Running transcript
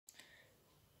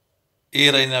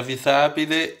Era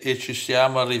inevitabile e ci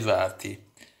siamo arrivati.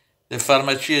 Le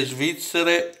farmacie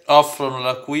svizzere offrono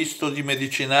l'acquisto di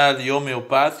medicinali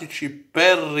omeopatici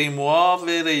per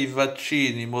rimuovere i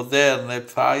vaccini Moderna e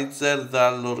Pfizer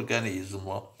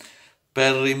dall'organismo.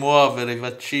 Per rimuovere i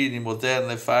vaccini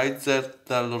Moderna e Pfizer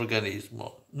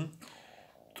dall'organismo.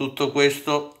 Tutto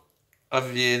questo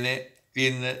avviene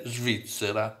in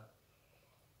Svizzera.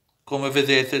 Come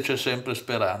vedete c'è sempre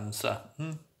speranza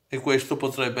e questo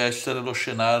potrebbe essere lo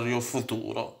scenario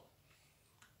futuro,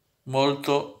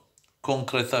 molto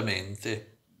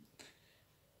concretamente.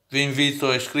 Vi invito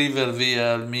a iscrivervi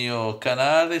al mio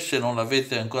canale se non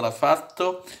l'avete ancora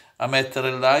fatto, a mettere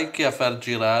il like e a far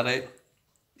girare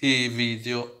i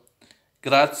video.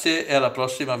 Grazie e alla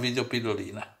prossima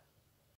videopillolina.